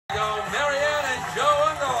Marianne and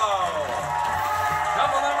Joe Ungolo.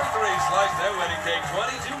 Couple number 3 sliced their wedding cake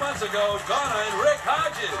 22 months ago, Donna and Rick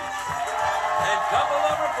Hodges. And couple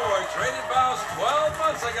number 4 traded vows 12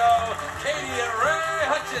 months ago, Katie and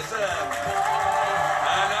Ray Hutchison.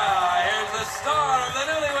 And now here's the star of the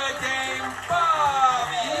Newlywed Game,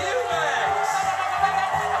 Bob Eubanks.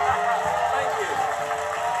 Thank you.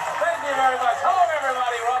 Thank you very much. Hello,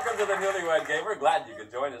 everybody. Welcome to the Newlywed Game. We're glad you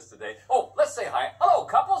could join us today. Oh, let's say hi. Hello,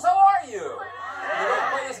 couples. How are you? You ready to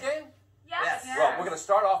play this game? Yes. Well, we're going to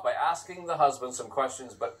start off by asking the husband some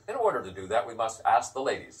questions, but in order to do that, we must ask the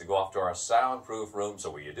ladies to go off to our soundproof room. So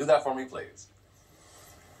will you do that for me, please?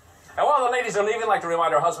 And while the ladies are leaving, I'd like to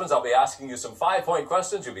remind our husbands, I'll be asking you some 5-point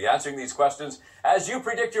questions. You'll be answering these questions. As you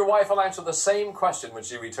predict, your wife will answer the same question when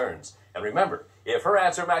she returns. And remember, if her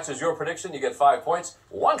answer matches your prediction, you get 5 points.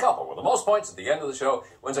 One couple with the most points at the end of the show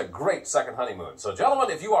wins a great second honeymoon. So, gentlemen,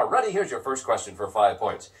 if you are ready, here's your first question for 5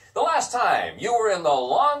 points. The last time you were in the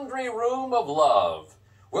laundry room of love,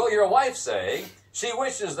 will your wife say she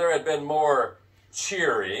wishes there had been more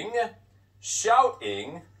cheering,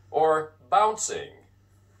 shouting, or bouncing?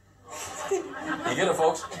 You get it,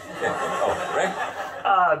 folks? Yeah. Oh, Ray?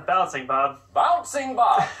 Bouncing, Bob. Bouncing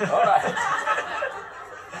Bob. All right.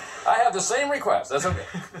 I have the same request. That's okay.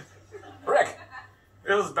 Rick?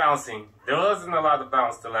 It was bouncing. There wasn't a lot of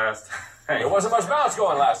bounce the last time. There wasn't much bounce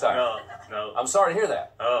going last time. No. I'm sorry to hear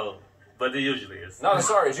that. Oh, but there usually is. Not as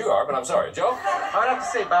sorry as you are, but I'm sorry. Joe? I would have to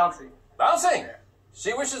say bouncing. Bouncing?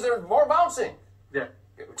 She wishes there was more bouncing. Yeah.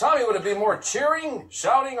 Tommy, would it be more cheering,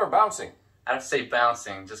 shouting, or bouncing? I'd have to say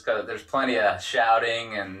bouncing, just because there's plenty of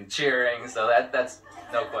shouting and cheering, so that's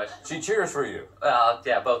no question. She cheers for you.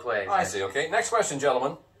 Yeah, both ways. I see, okay. Next question,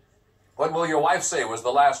 gentlemen. What will your wife say was the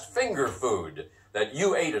last finger food that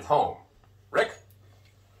you ate at home? Rick?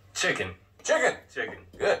 Chicken. Chicken. Chicken.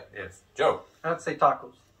 Good. Yes. Joe? I would say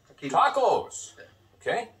tacos. Tacos.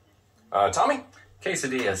 Okay. Tommy?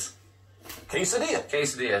 Quesadillas. Quesadilla.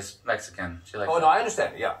 Quesadillas, Mexican. She likes Oh, that. no, I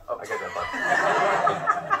understand. Yeah, I get that part.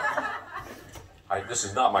 This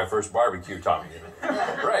is not my first barbecue, Tommy.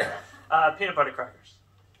 Ray? Peanut butter crackers.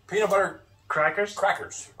 Peanut butter Crackers?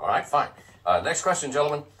 crackers. All right, fine. Next question,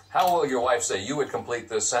 gentlemen. How will your wife say you would complete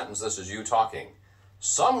this sentence? This is you talking.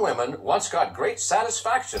 Some women once got great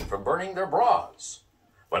satisfaction from burning their bras.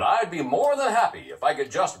 But I'd be more than happy if I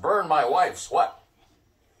could just burn my wife's what?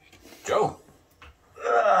 Joe?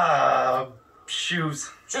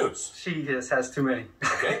 Shoes. Shoes. She just has too many.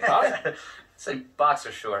 Okay, Tommy? I'd say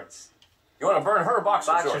boxer shorts. You want to burn her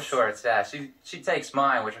boxer shorts? Boxer shorts, yeah. She takes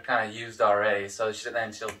mine, which are kind of used already, so she'll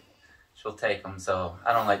take them. So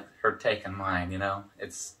I don't like her taking mine, you know?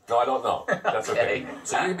 No, I don't know. That's okay.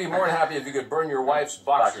 So you'd be more than happy if you could burn your wife's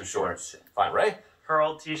boxer shorts. Fine. Ray? Her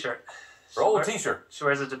old t-shirt. Her old t-shirt. She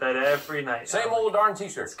wears it to bed every night. Same old darn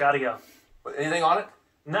t-shirt. It's gotta go. Anything on it?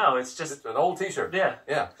 No, it's just... It's an old t-shirt. Yeah.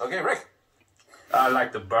 Yeah. Okay, Rick? I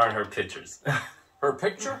like to burn her pictures. Her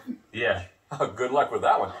picture? Yeah. Good luck with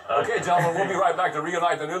that one. Okay, gentlemen, we'll be right back to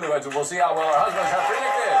reunite the newlyweds, and we'll see how well our husbands have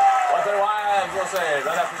predicted what their wives will say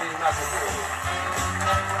right after these messages.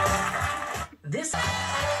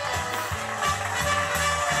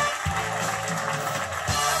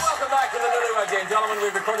 And welcome back to the Newlywed Game. Gentlemen,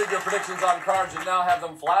 we've recorded your predictions on cards and now have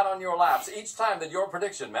them flat on your laps. Each time that your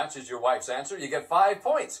prediction matches your wife's answer, you get 5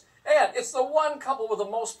 points. And it's the one couple with the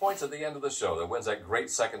most points at the end of the show that wins that great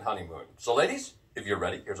second honeymoon. So, ladies, if you're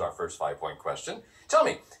ready, here's our first 5-point question. Tell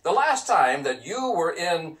me, the last time that you were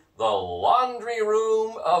in the laundry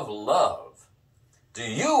room of love, do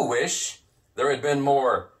you wish there had been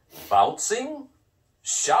more bouncing,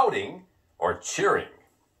 shouting, or cheering?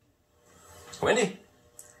 Wendy?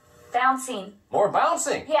 Bouncing. More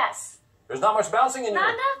bouncing? Yes. There's not much bouncing in Not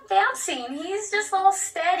your... enough bouncing. He's just a little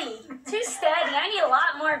steady. Too steady. I need a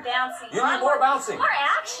lot more bouncing. You need more bouncing. More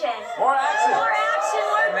action. More action. More action,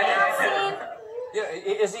 more bouncing. Yeah,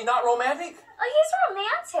 is he not romantic? Oh, he's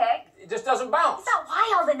romantic. He just doesn't bounce. He's not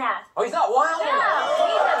wild enough. Oh, he's not wild No, enough? we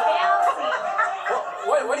need the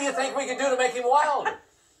bouncing. What do you think we can do to make him wild?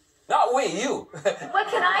 Not we, you. What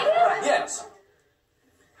can I do? Yes.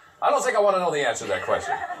 I don't think I want to know the answer to that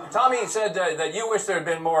question. Tommy said that you wish there had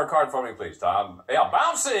been more. Card for me, please, Tom. Yeah,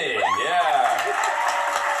 bouncing. Yeah.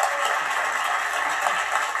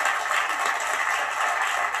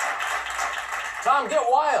 Tom, get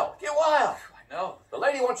wild. Get wild. I know. The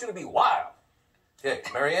lady wants you to be wild. Okay,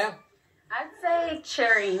 Marianne? I'd say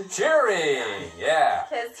cheering, Cheering. Yeah.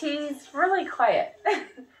 because he's really quiet.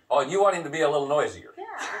 Oh, and you want him to be a little noisier.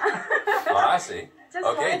 Yeah. Oh, I see. Just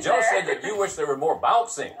Okay, right Joe there. said that you wish there were more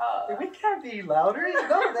bouncing. We can't be louder, you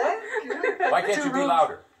know that. Why can't you be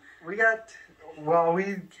louder? We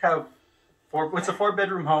have It's a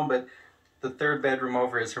 4-bedroom home, but the 3rd bedroom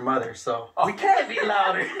over is her mother, so we can't be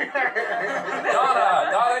louder. Donna,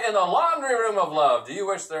 in the laundry room of love, do you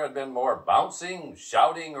wish there had been more bouncing,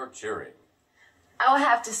 shouting, or cheering? I would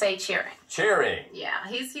have to say cheering. Cheering. Yeah,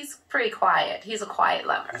 he's pretty quiet. He's a quiet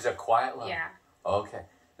lover. He's a quiet lover. Yeah. Okay.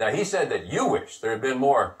 Now, he said that you wish there had been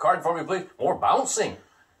more, card for me, please, more bouncing.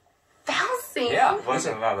 Bouncing? Yeah. It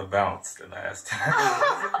wasn't a lot of bounce the last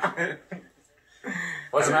time.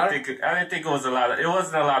 What's the matter? I didn't think it was a lot of. It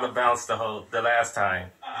wasn't a lot of bounce the last time.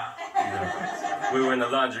 You know, we were in the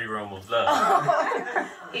laundry room of love.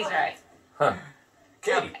 He's right. Huh.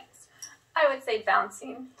 Katie. I would say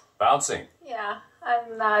bouncing. Bouncing. Yeah,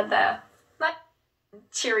 I'm not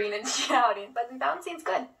cheering and shouting, but bouncing's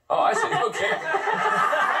good. Oh, I see.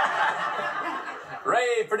 Okay.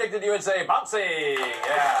 Ray predicted you would say bouncing.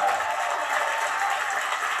 Yeah.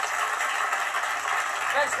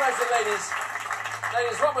 Next question, ladies.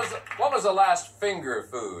 Ladies, what was the last finger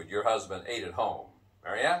food your husband ate at home?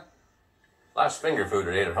 Marianne? Last finger food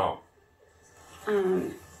he ate at home.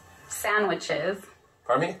 Sandwiches.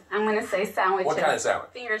 Pardon me? I'm going to say sandwiches. What kind of sandwich?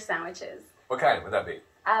 Finger sandwiches. What kind would that be?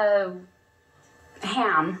 Ham.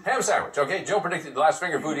 Ham sandwich. Okay, Joe predicted the last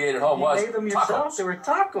finger food he ate at home You was made them yourself. tacos. They were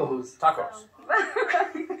tacos. Tacos.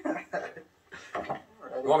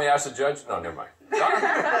 You want me to ask the judge? No, never mind.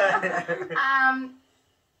 Donna?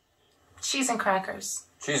 Cheese and crackers.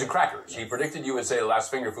 Cheese and crackers. He predicted you would say the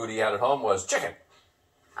last finger food he had at home was chicken.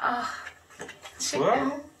 Chicken.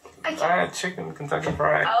 Well, I had chicken Kentucky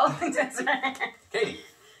Fried. Oh, that's right. Katie.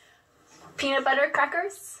 Peanut butter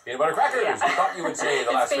crackers? Peanut butter crackers. Yeah. I thought you would say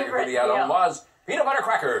the His last finger favorite food he had at home meal. was peanut butter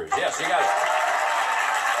crackers. Yes, you got it.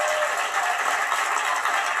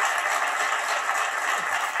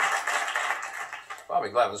 Bobby,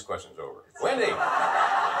 glad this question's over. Wendy.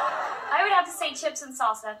 I would have to say chips and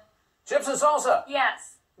salsa. Chips and salsa.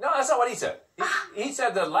 Yes. No, that's not what he said. He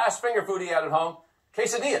said the last finger food he had at home,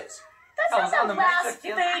 quesadillas. That's not on the the last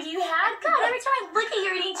Mexican. food you had. God, every time I look at you,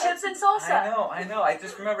 you're eating chips and salsa. I know. I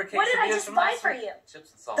just remember quesadillas What did I just from buy last for week. you?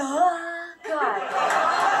 Chips and salsa. God.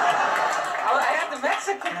 I had the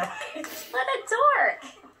Mexican. What a dork.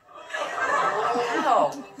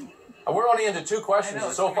 No. We're only into 2 questions, I know,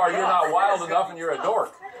 and so it's far gonna you're be not rough. wild It's enough gonna and be you're a tough.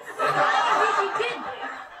 dork. I think you did.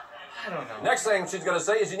 I don't know. Next thing she's going to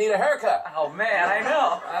say is you need a haircut. Oh, man, I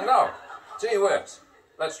know. I know. Gee whiz.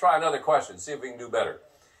 Let's try another question, see if we can do better.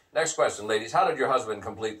 Next question, ladies. How did your husband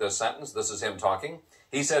complete this sentence? This is him talking.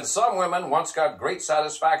 He said, some women once got great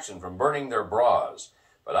satisfaction from burning their bras,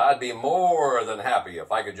 but I'd be more than happy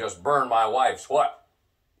if I could just burn my wife's what?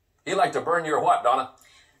 He'd like to burn your what, Donna?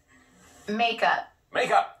 Makeup.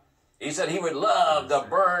 Makeup. He said he would love to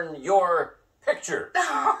burn your pictures.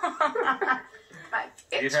 My You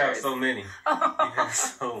pictures. have so many. You have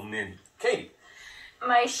so many. Katie,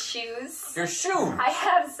 My shoes. your shoes. I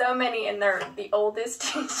have so many, and they're the oldest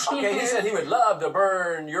shoes. Okay, he said he would love to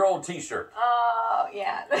burn your old t-shirt. Oh,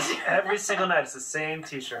 yeah. Every single night, it's the same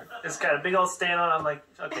T-shirt. It's got a big old stain on it. I'm like,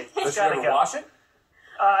 okay, Does it's she gotta ever go. wash it?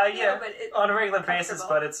 Yeah, but it's on a regular basis,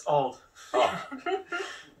 but it's old. Oh.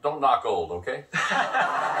 Don't knock old, okay?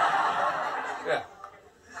 Yeah.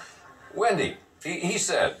 Wendy, he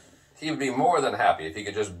said he would be more than happy if he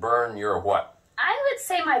could just burn your what? I would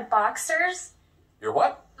say my boxers. Your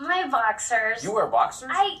what? My boxers. You wear boxers?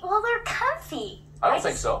 Well, they're comfy. I don't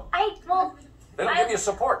think so. Well, They don't give you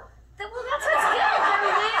support. well, that's what's good.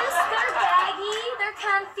 They're loose, they're baggy, they're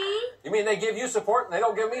comfy. You mean they give you support and they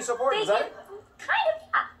don't give me support? They Is that give, it? kind of,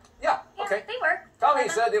 Yeah, yeah, okay. they work. Tommy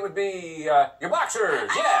said it would be your boxers.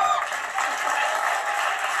 Yeah.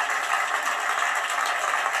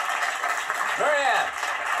 Marianne,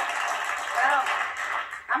 Well,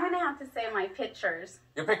 I'm going to have to say my pictures.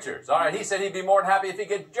 your pictures. All right, he said he'd be more than happy if he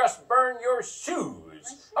could just burn your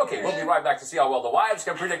shoes. Okay, we'll be right back to see how well the wives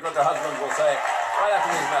can predict what their husbands will say right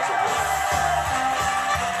after these messages.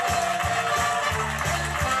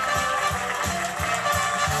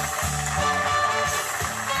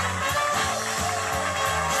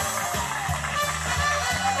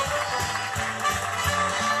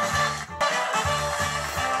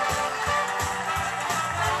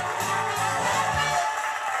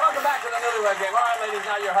 Welcome back to the Newlywed Game. All right, ladies,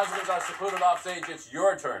 now your husbands are secluded off stage. It's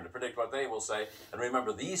your turn to predict what they will say. And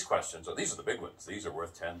remember, these questions, these are the big ones. These are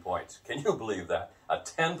worth 10 points. Can you believe that? A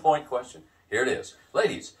 10-point question. Here it is.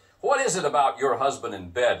 Ladies, what is it about your husband in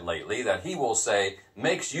bed lately that he will say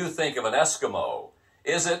makes you think of an Eskimo?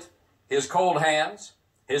 Is it his cold hands,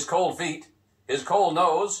 his cold feet, his cold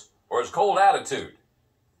nose, or his cold attitude?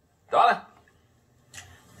 Donna?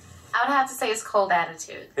 I would have to say his cold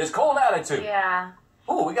attitude. His cold attitude. Yeah.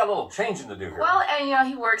 Oh, we got a little changing to do here. Well, and you know,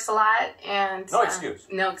 he works a lot, and No excuse.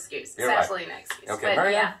 No excuse. You're It's right. absolutely no excuse. Okay, but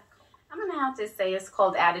Marianne? yeah, I'm gonna have to say his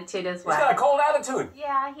cold attitude as well. He's got a cold attitude.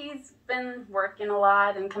 Yeah, he's been working a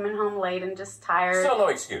lot and coming home late and just tired. Still no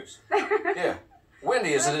excuse. Yeah.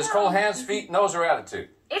 Wendy, is it his cold hands, feet, nose, or attitude?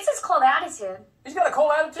 It's his cold attitude. He's got a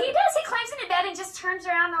cold attitude? He does. He climbs into bed and just turns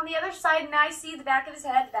around on the other side, and I see the back of his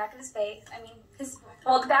head, the back of his face. I mean,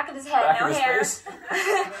 the back of his head, Back no of his hair. face?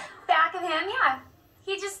 Back of him, yeah.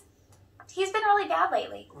 He's been really bad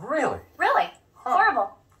lately. Really? Really.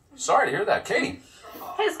 Horrible. Sorry to hear that. Katie,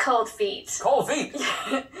 his cold feet. cold feet.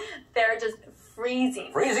 They're just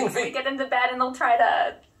freezing. Freezing We feet. get into bed and they'll try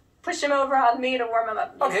to push him over on me to warm him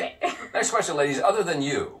up. Okay. Next question, ladies. Other than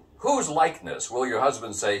you, whose likeness will your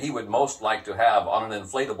husband say he would most like to have on an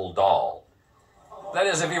inflatable doll? That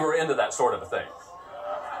is, if he were into that sort of a thing.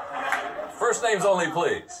 First names only,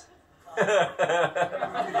 please.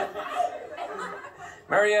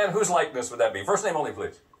 Marianne, whose likeness would that be? First name only,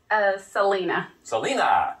 please. Selena.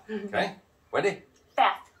 Selena. Okay. Wendy?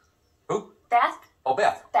 Beth. Who? Beth? Oh,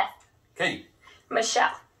 Beth. Beth. Katie.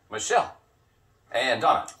 Michelle. Michelle. And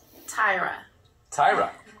Donna. Tyra. Tyra.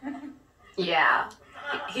 Yeah.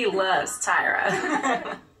 He loves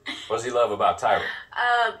Tyra. What does he love about Tyra?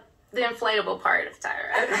 The inflatable part of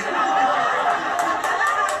Tyra.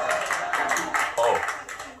 Oh.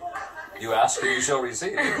 You ask, you shall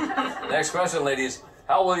receive. Next question, ladies.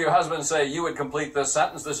 How will your husband say you would complete this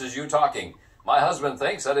sentence? This is you talking. My husband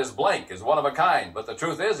thinks that his blank is one of a kind, but the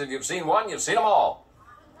truth is, if you've seen one, you've seen them all.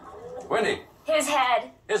 Wendy. His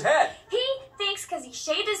head. His head. He thinks because he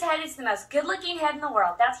shaved his head, it's the most good-looking head in the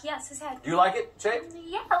world. Yes, his head. Do you like it, Shay?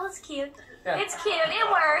 Yeah, that was cute. Yeah. It's cute.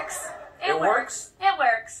 It works. It works? It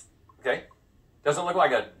works. Okay. Doesn't look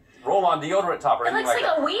like a roll-on deodorant top or It anything looks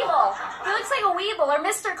like that. a Weeble. He looks like a Weeble or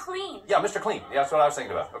Mr. Clean. Yeah, Mr. Clean. Yeah, that's what I was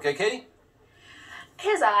thinking about. Okay, Katie?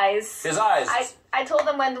 His eyes. His eyes. I told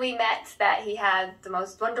him when we met that he had the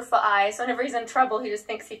most wonderful eyes. Whenever he's in trouble, he just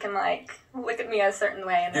thinks he can, like, look at me a certain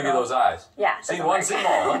way. And Give you those eyes. Yeah. Seen doesn't one, work. seen them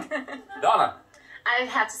all, huh? Donna. I'd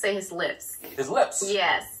have to say his lips. His lips.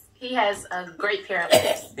 Yes. He has a great pair of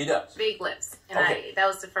lips. He does. Big lips. And Okay. that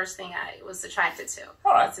was the first thing I was attracted to.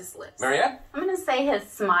 All right. Was his lips. Marianne? I'm gonna say his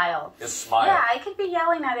smile. His smile. Yeah, I could be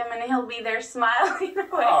yelling at him and he'll be there smiling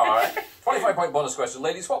away. All right. 25-point bonus question.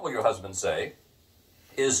 Ladies, what will your husband say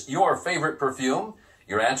is your favorite perfume?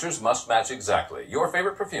 Your answers must match exactly. Your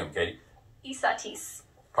favorite perfume, Katie? Isatis.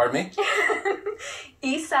 Pardon me?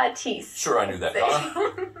 Isatis. Sure, I knew that.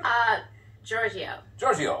 Donna? Giorgio.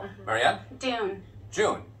 Giorgio. Marianne? Dune.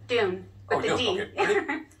 June. Dune. With Oh, the June. D. Okay.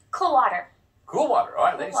 Ready? Cool water. Cool water. All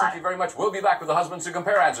right, ladies, thank you very much. We'll be back with the husbands to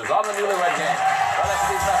compare answers on the Newlywed Game. Right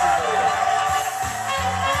after these messages.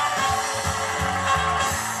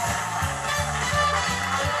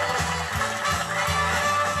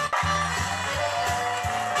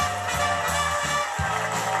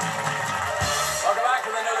 Welcome back to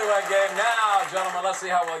the Newlywed Game. Now, gentlemen, let's see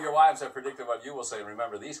how well your wives have predicted what you will say.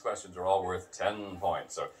 Remember, these questions are all worth 10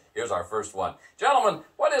 points. So here's our first one. Gentlemen,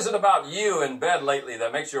 what is it about you in bed lately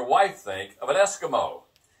that makes your wife think of an Eskimo?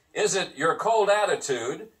 Is it your cold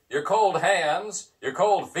attitude, your cold hands, your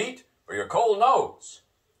cold feet, or your cold nose?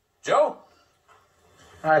 Joe?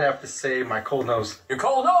 I'd have to say my cold nose. Your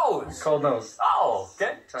cold nose. Cold nose. Oh,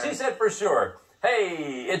 okay. She said for sure.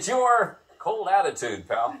 Hey, it's your cold attitude,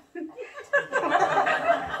 pal.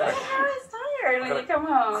 I was tired when you come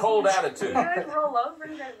home. Cold attitude. I would roll over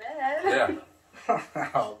and go to bed.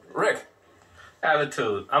 Yeah. Rick?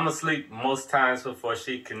 Attitude. I'm asleep most times before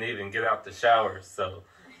she can even get out the shower, so.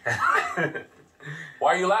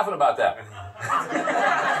 Why are you laughing about that?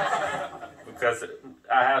 Because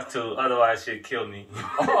I have to, otherwise she'd kill me.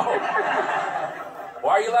 Why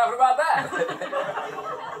are you laughing about that?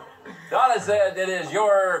 Donna said it is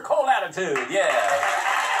your cold attitude. Yeah.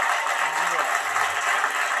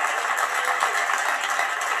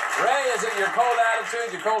 Ray, is it your cold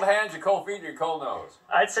attitude, your cold hands, your cold feet, or your cold nose?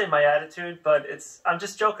 I'd say my attitude, but I'm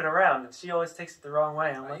just joking around, and she always takes it the wrong way.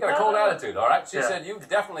 I'm You like, got a cold attitude, all right? She Yeah. said you've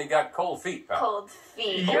definitely got cold feet, pal. Cold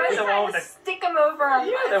feet. You're You're the trying one to with stick them over on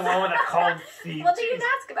You're my the one with the cold feet. Well, they didn't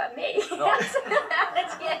ask about me. No. That's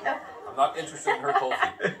attitude. I'm not interested in her cold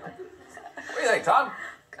feet. What do you think, Tom?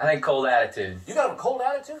 I think cold attitude. You got a cold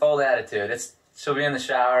attitude? Cold attitude. She'll be in the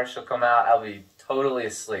shower, she'll come out, I'll be totally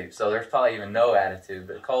asleep. So there's probably even no attitude,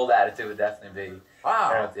 but cold attitude would definitely be right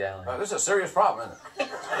Wow. up the alley. This is a serious problem, isn't it?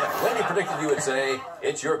 Yeah. Wendy predicted you would say,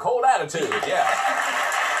 it's your cold attitude. Yeah.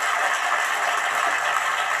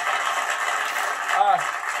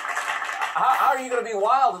 How are you going to be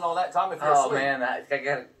wild and all that, Tom, if you're Oh asleep? man, I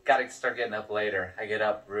gotta start getting up later. I get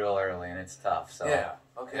up real early and it's tough. So Yeah,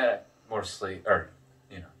 I okay. gotta more sleep or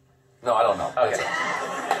No, I don't know. Okay.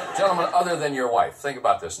 Gentlemen, other than your wife, think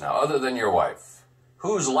about this now. Other than your wife,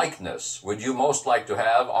 whose likeness would you most like to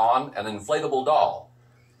have on an inflatable doll,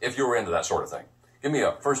 if you were into that sort of thing? Give me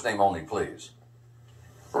a first name only, please.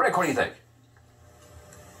 Rick, what do you think?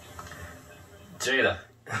 Jada.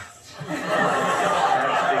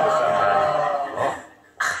 Oh,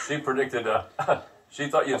 she predicted, she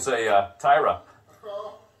thought you'd say Tyra.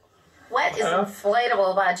 What is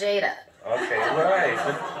inflatable about Jada? Okay, right.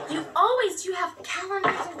 You have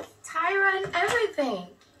calendars and Tyra and everything.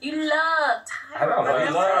 You love Tyra. I don't know.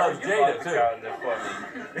 He loves Jada, too.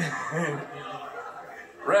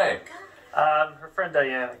 Ray. Her friend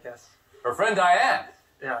Diane, I guess. Her friend Diane.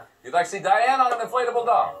 Yeah. You'd like to see Diane on an inflatable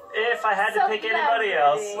doll? If I had to pick anybody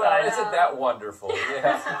else. Well, isn't that wonderful?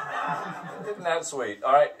 Yeah. Isn't that sweet?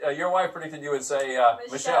 All right, your wife predicted you would say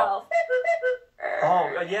Michelle. Oh,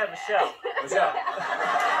 yeah, Michelle. Michelle.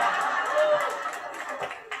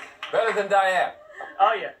 Better than Diane.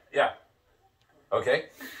 Oh, yeah. Yeah. Okay.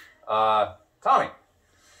 Tommy.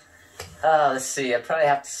 Let's see. I'd probably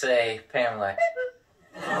have to say Pamela.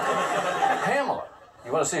 Pamela.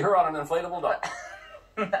 You want to see her on an inflatable doll?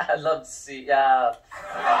 I'd love to see.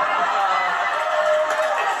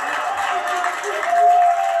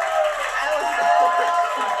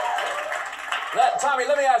 Tommy,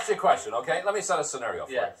 let me ask you a question, okay? Let me set a scenario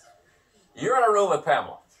for you. You're in a room with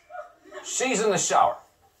Pamela. She's in the shower.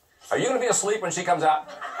 Are you going to be asleep when she comes out?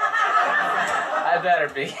 I better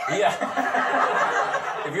be. Yeah.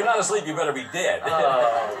 If you're not asleep, you better be dead.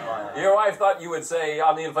 Oh, my. Your wife thought you would say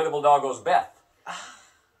on the inflatable doll goes Beth.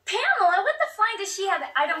 Pamela, what the flying does she have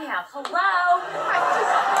that I don't have? Hello?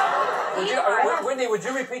 Whitney, would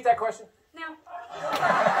you repeat that question? No.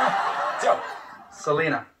 Joe.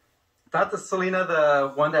 Selena. Not the Selena,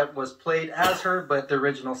 the one that was played as her, but the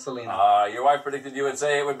original Selena. Your wife predicted you would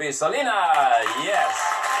say it would be Selena. Yes.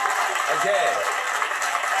 Okay.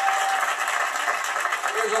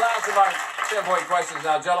 Here's the last of our 10-point questions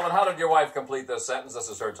now. Gentlemen, how did your wife complete this sentence? This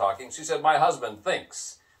is her talking. She said, my husband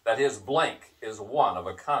thinks that his blank is one of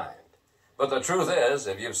a kind. But the truth is,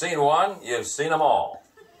 if you've seen one, you've seen them all.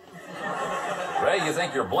 Ray, you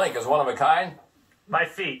think your blank is one of a kind? My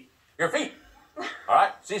feet. Your feet. All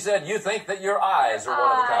right. She said you think that your eyes are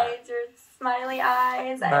one of a kind. Eyes, your smiley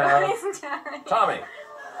eyes. Tommy.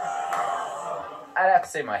 I'd have to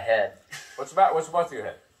say my head. What's with your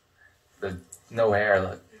head? The no hair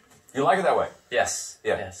look. You like it that way? Yes.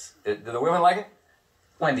 Yeah. Yes. Do the women like it?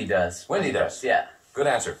 Wendy does. Wendy does. Yeah. Good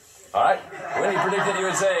answer. All right. Wendy predicted you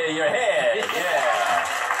would say your head. Yeah.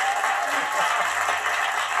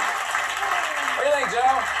 What do you think,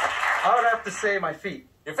 Joe? I would have to say my feet.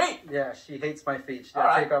 Your feet? Yeah, she hates my feet. She All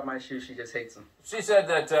doesn't right. take off my shoes. She just hates them. She said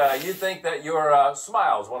that you think that your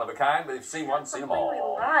smile's one of a kind, but if you've seen one, seen them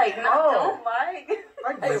all. Like, no, don't like.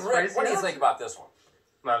 Hey, Rick, what do you think about this one?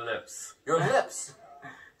 My lips. Your lips.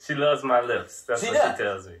 She loves my lips. That's She what does? she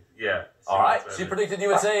tells me. Yeah. All right. She predicted you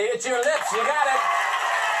would say, it's your lips. You got it.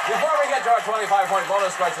 Before we get to our 25-point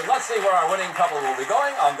bonus question, let's see where our winning couple will be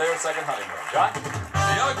going on their second honeymoon. John?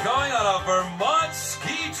 You're going on a Vermont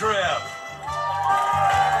ski trip.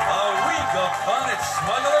 A week of fun at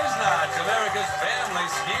Smuggler's Notch, America's family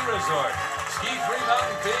ski resort. Ski 3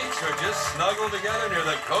 mountain peaks or just snuggle together near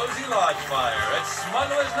the cozy lodge fire at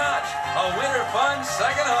Smuggler's Notch. A winter fun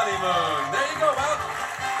second honeymoon. There you go, Bob.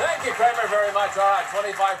 Thank you, Kramer, very much. All right,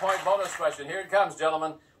 25-point bonus question. Here it comes,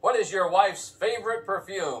 gentlemen. What is your wife's favorite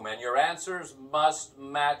perfume? And your answers must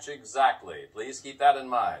match exactly. Please keep that in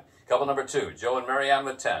mind. Couple number 2, Joe and Marianne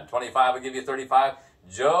with 10. 25 will give you 35.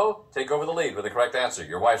 Joe, take over the lead with the correct answer.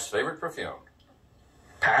 Your wife's favorite perfume?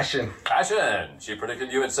 Passion. Passion. She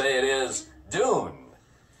predicted you would say it is Dune.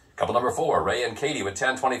 Couple number 4, Ray and Katie with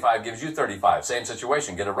 10. 25 gives you 35. Same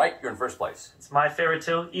situation. Get it right, you're in first place. It's my favorite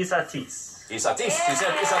too, Isatis. Isatis. She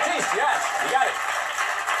said Isatis. Yes, you got it.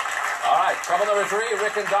 All right, couple number 3,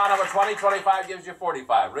 Rick and Donna with 20. 25 gives you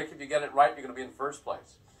 45. Rick, if you get it right, you're going to be in first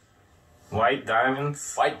place. White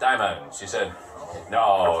diamonds. White diamonds. She said,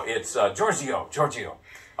 no, it's Giorgio.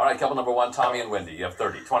 All right, couple number 1, Tommy and Wendy. You have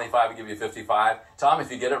 30. 25 will give you 55. Tom, if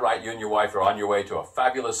you get it right, you and your wife are on your way to a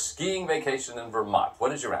fabulous skiing vacation in Vermont.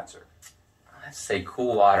 What is your answer? I'd say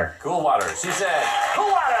cool water. Cool water. She said, cool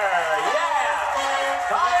water. Yeah.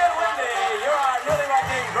 Tommy and Wendy, you're our Newlywed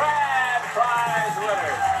Game grand prize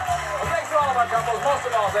winners. Well, thanks to all of our couples. Most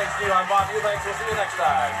of all, thanks to you. I'm Bob Eubanks. We'll see you next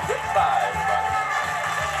time. Goodbye, everybody.